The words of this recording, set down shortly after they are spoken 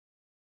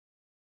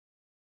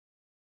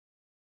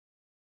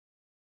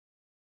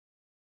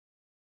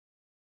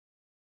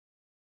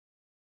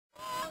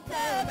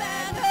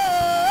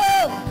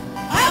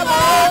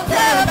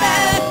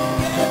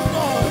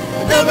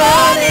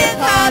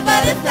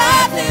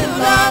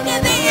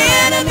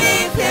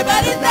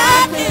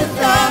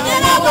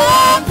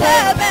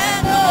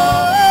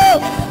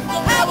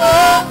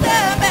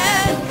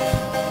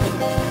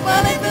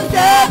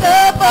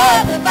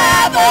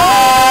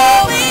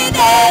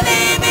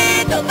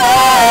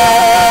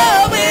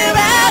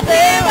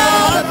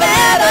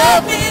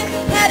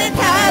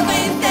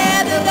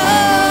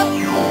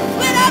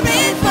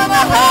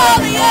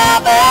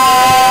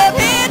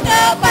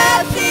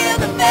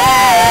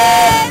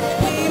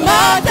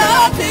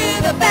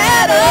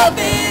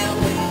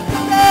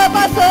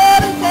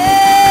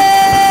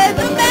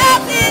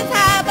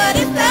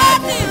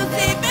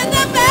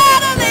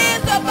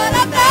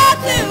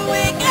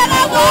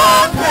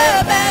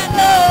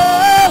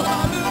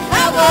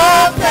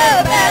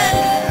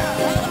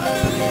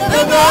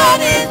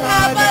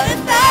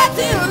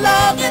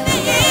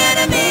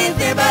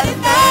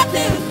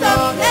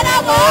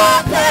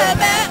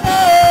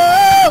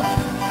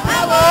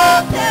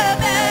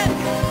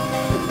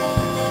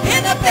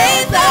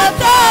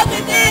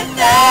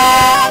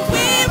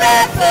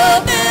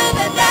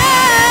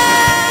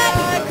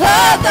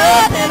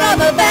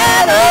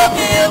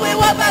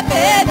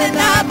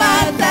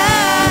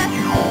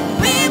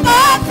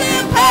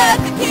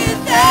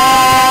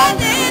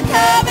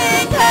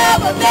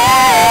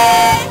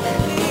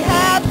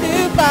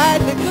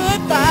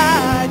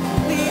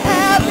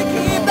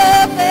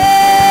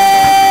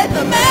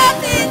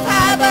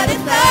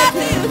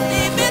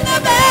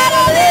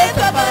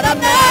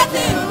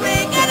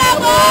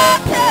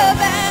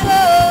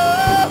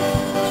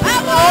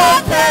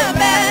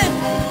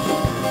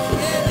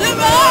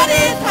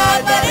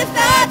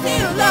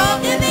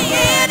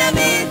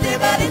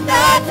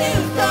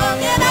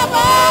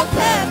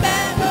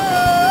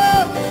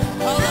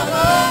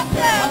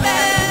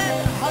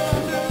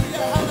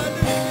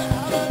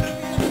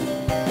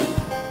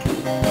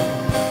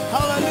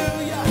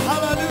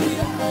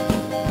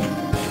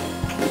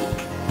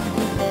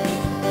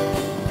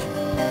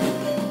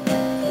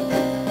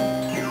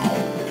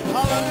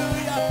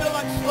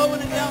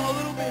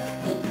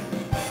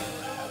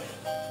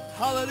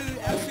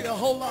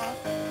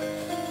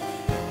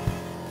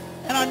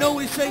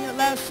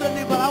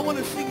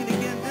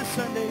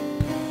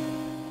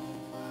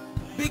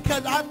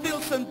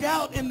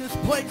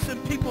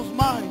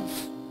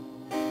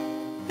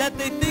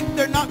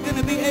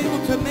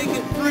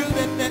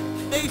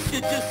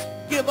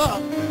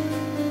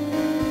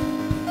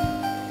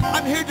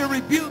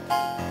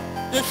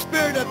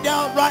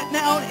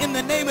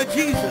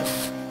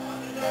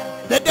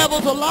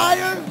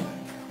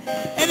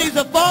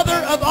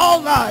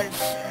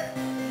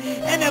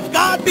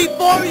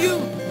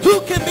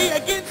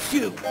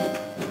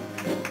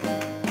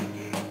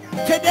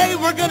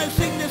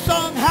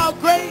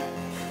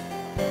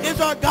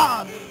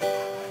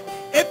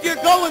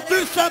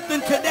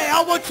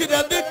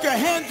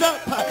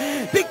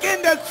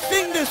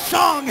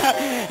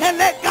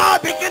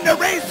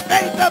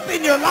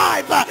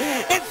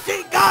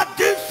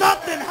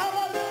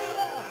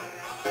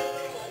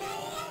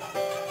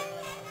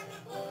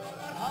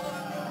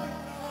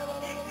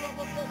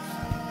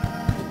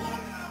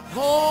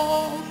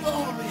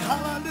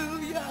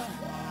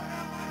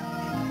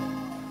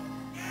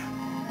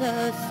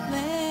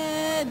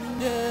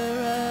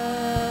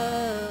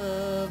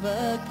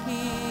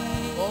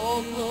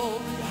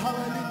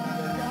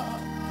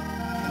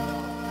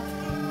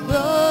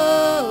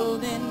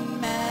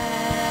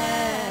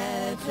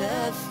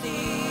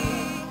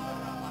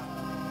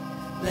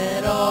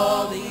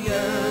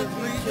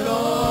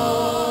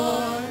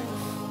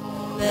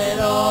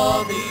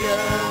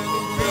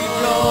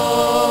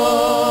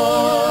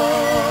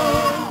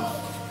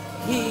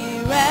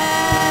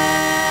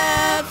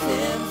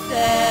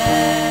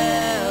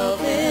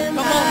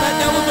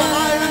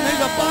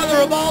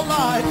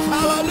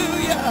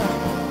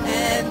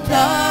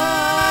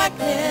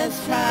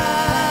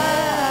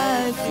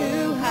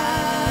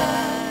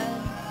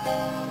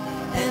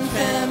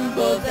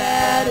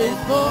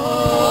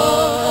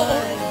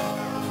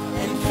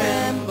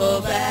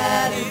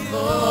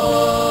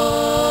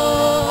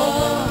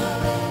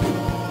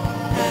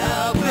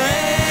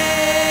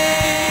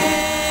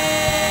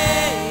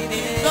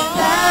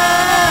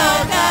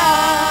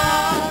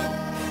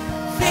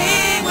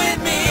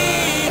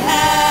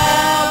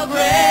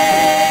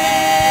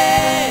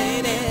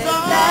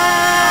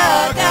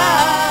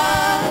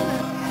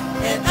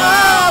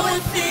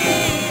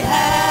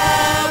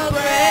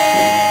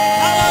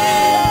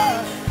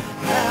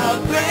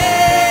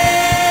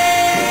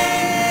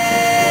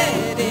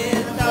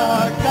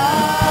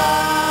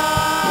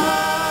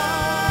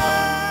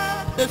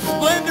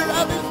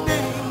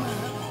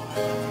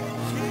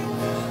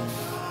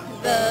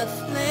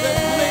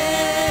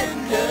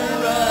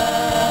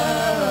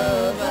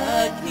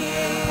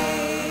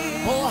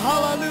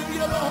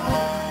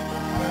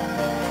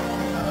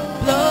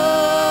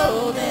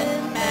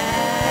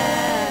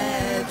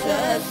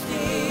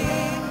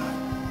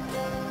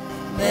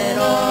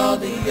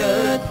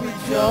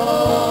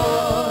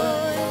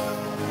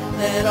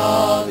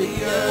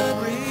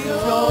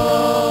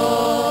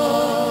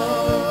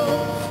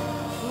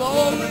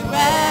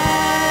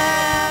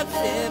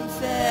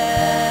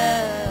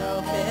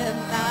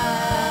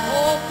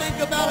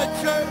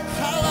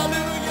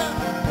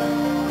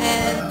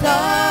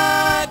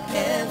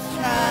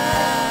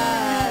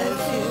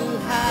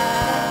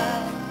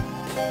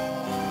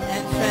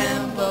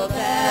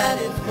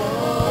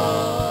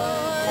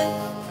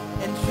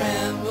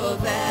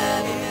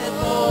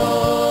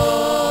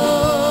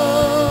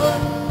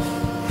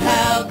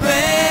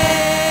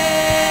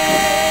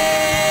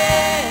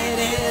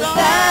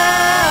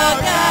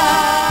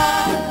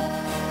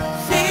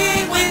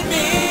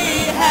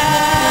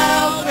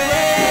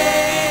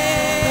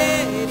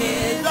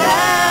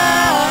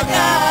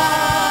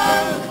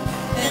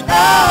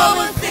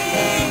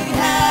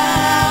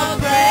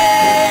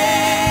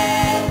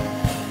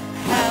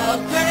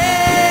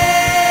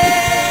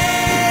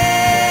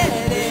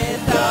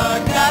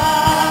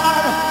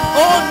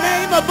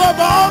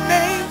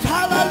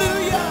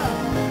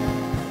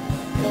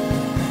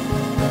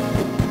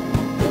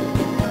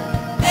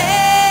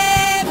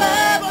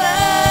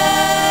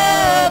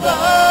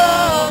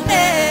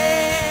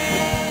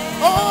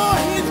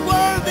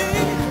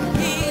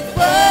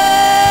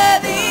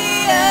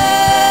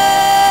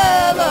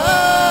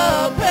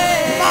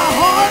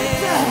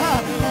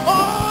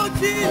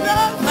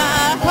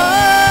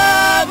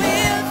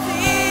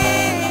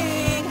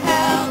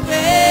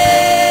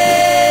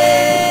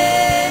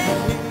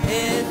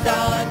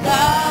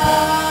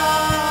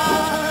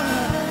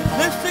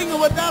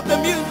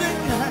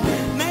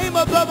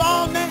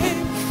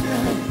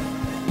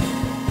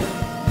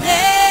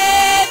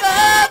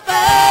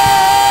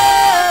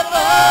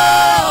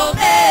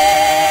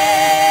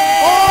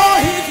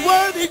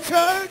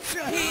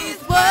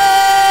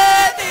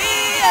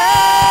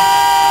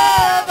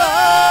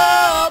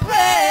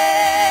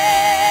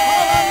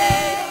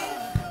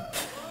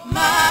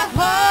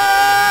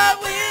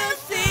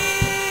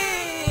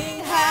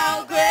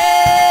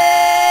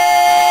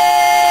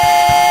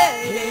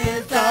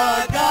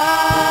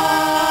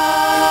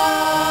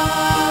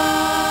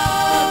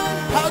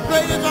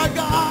great is our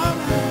God?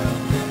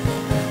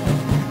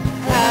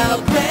 How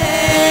great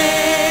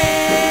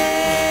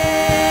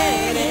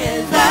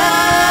is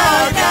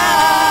our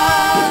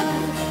God?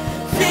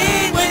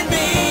 Sing with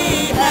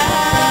me,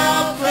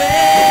 how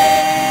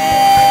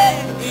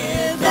great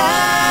is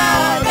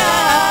our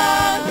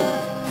God?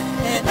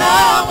 And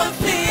all will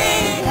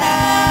sing,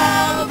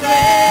 how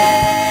great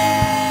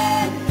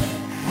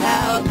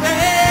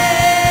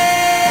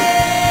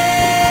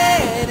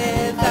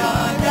is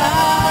our God.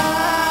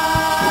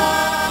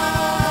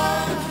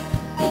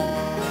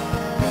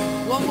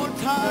 One more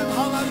time,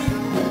 hallelujah.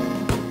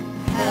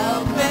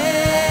 How great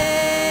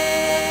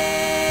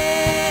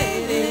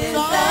is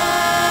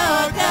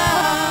our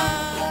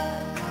God?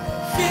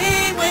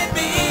 Sing with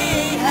me,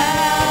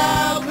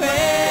 how great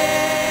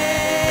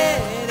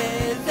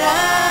is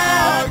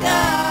our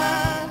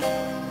God?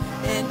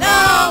 And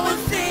all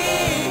will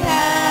sing,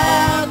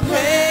 how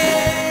great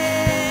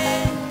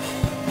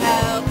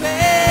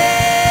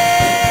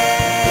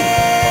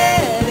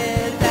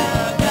is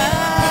our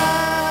God.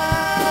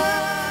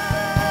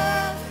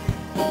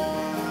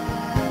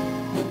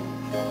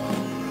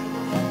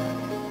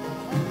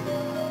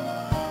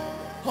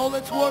 Oh,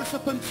 let's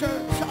worship Him,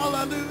 church.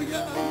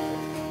 Hallelujah.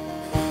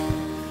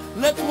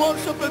 Let's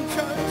worship Him,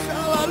 church.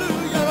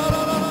 Hallelujah.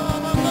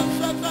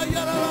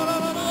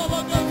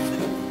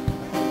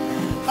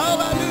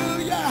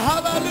 Hallelujah.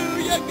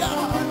 Hallelujah,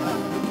 God.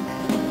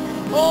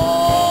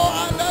 Oh,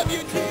 I love you,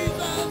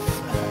 Jesus.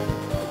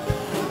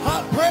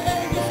 I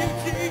praise you,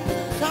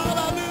 Jesus.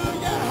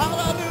 Hallelujah.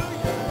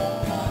 Hallelujah.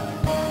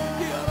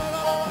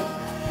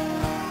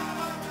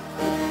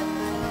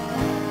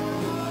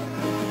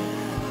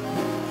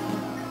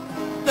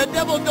 The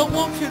devil don't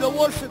want you to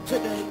worship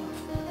today.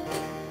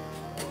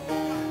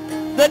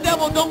 The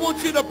devil don't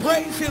want you to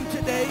praise him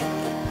today.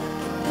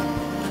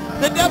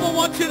 The devil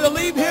wants you to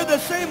leave here the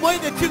same way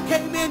that you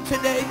came in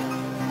today.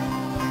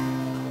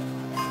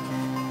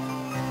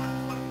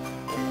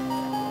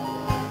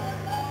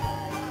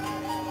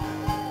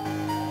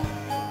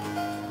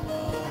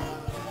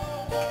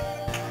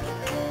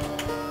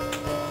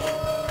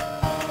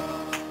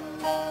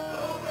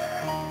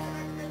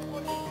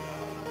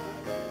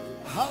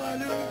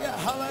 Hallelujah,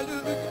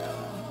 hallelujah.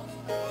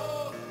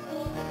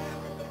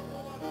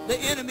 The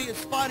enemy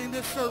is fighting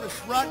this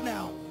service right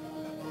now.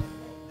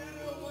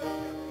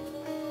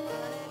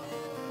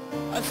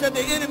 I said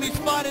the enemy's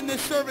fighting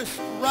this service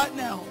right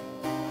now.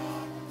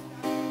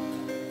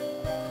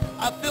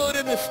 I feel it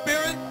in the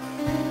spirit.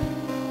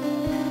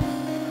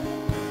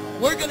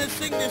 We're going to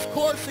sing this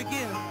chorus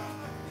again.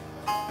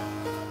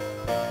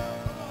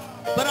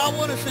 But I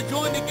want us to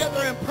join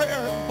together in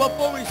prayer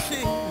before we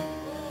sing.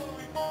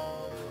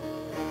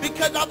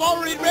 Because I've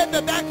already read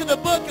the back of the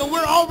book and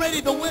we're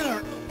already the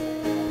winner.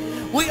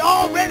 We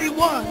already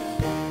won.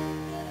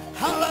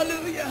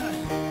 Hallelujah.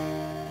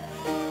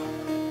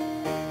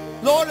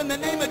 Lord, in the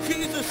name of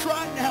Jesus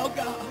right now,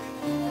 God,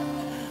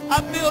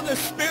 I feel the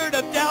spirit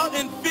of doubt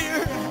and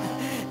fear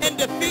and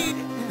defeat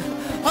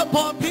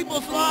upon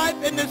people's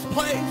life in this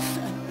place.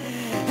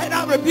 And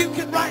I rebuke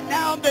it right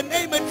now in the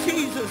name of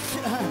Jesus.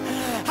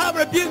 I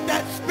rebuke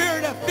that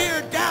spirit of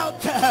fear,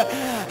 doubt.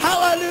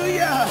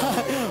 Hallelujah.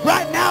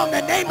 Right now in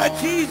the name of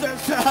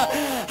Jesus.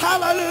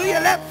 Hallelujah.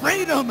 Let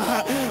freedom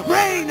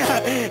reign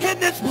in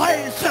this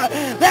place.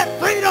 Let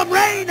freedom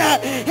reign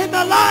in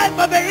the life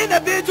of an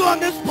individual in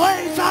this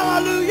place.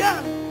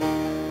 Hallelujah.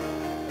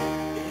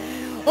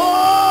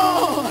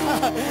 Oh,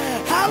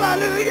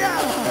 hallelujah.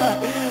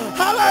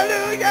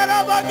 Hallelujah.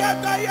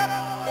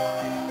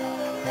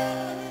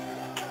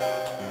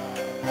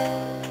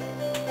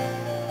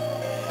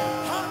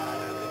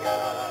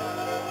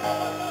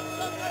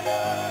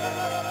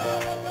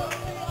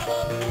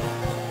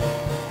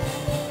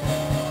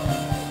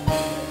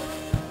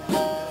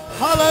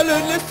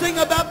 Hallelujah. Let's sing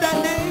about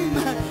that name.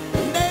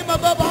 Name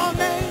above all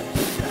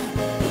names.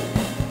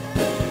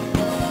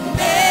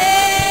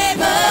 Name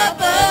above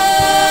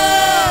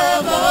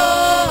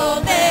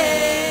all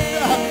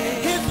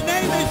names. His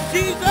name is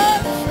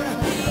Jesus.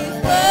 He's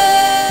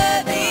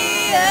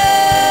worthy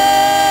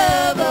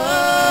of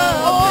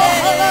all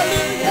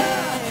praise.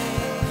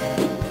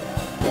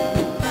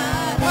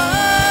 My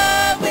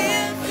heart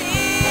will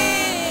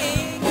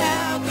sing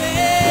how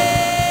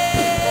great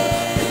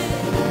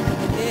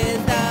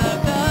is our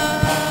God.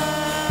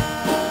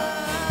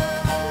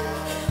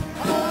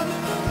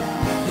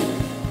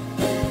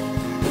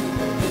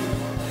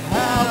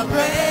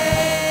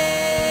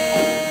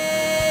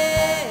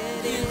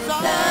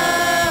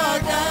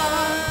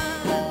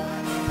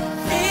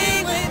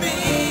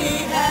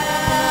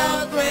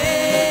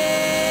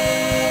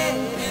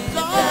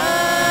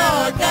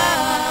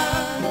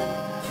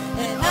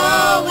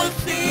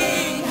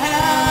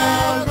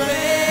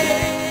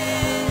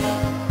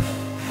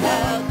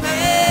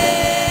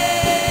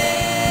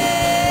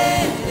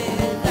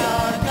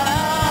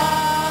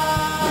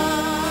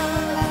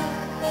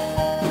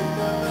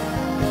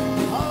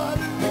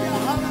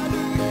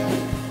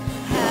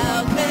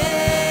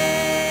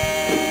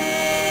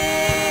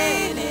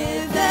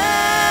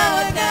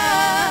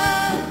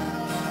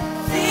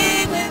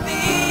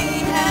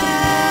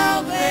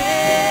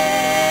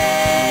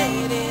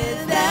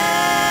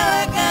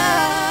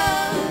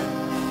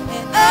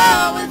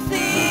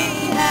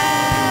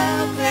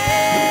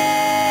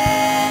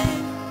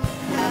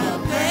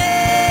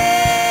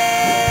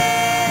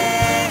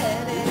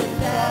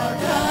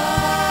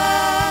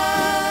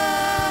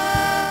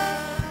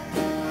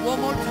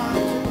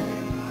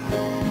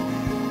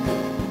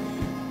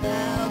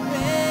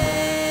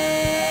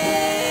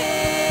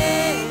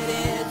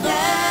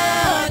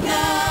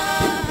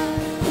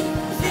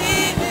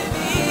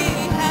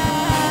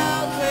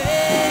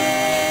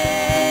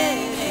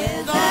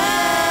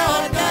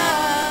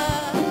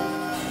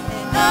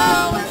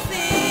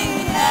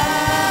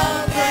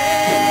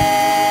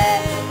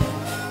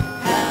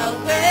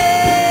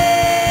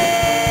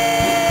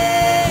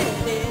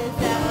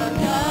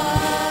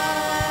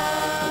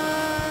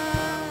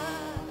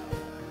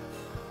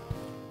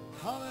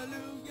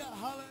 Hallelujah,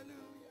 hallelujah.